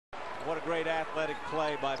What a great athletic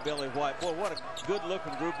play by Billy White. Boy, what a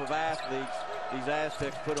good-looking group of athletes these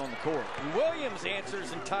Aztecs put on the court. Williams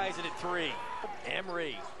answers and ties it at 3.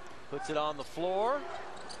 Emery puts it on the floor.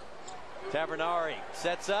 Tavernari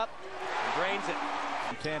sets up and drains it.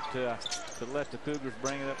 Intent to let the Cougars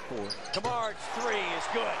bring it up court. Camar's 3 is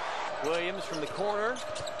good. Williams from the corner.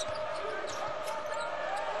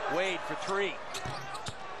 Wade for 3.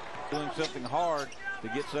 Doing something hard to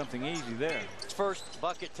get something easy there. First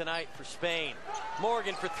bucket tonight for Spain.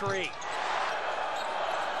 Morgan for 3.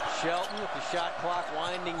 Shelton with the shot clock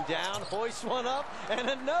winding down, hoists one up, and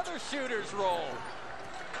another shooter's roll.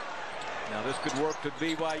 Now this could work to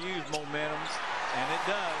BYU's momentum, and it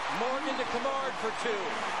does. Morgan to Camard for 2.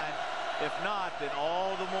 If not, then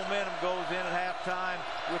all the momentum goes in at halftime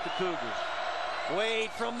with the Cougars.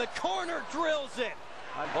 Wade from the corner drills it.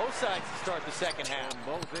 On both sides to start the second half.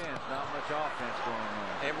 On both ends, not much offense going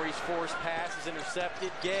on. Emery's forced pass is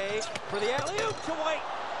intercepted. Gay for the alley-oop to White.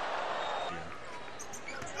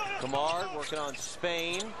 Kamard working on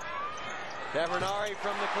Spain. Tavernari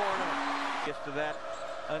from the corner. Gets to that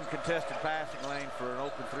uncontested passing lane for an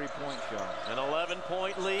open three-point shot. An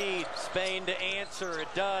 11-point lead. Spain to answer. It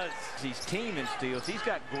does. He's teaming steals. He's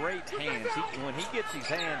got great hands. When he gets his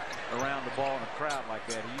hand around the ball in a crowd like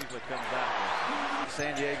that, he usually comes out with it.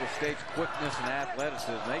 San Diego State's quickness and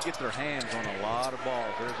athleticism, they get their hands on a lot of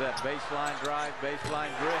balls. There's that baseline drive,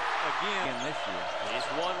 baseline drift again this year. He's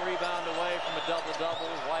 1 rebound away from a double-double.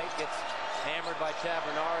 White gets hammered by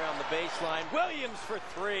Tavernari on the baseline. Williams for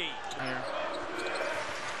 3. Here.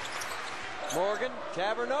 Morgan,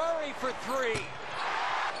 Tavernari for 3.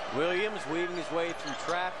 Williams weaving his way through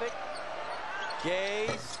traffic.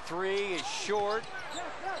 Gay's 3 is short.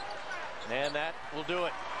 And that will do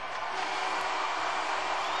it.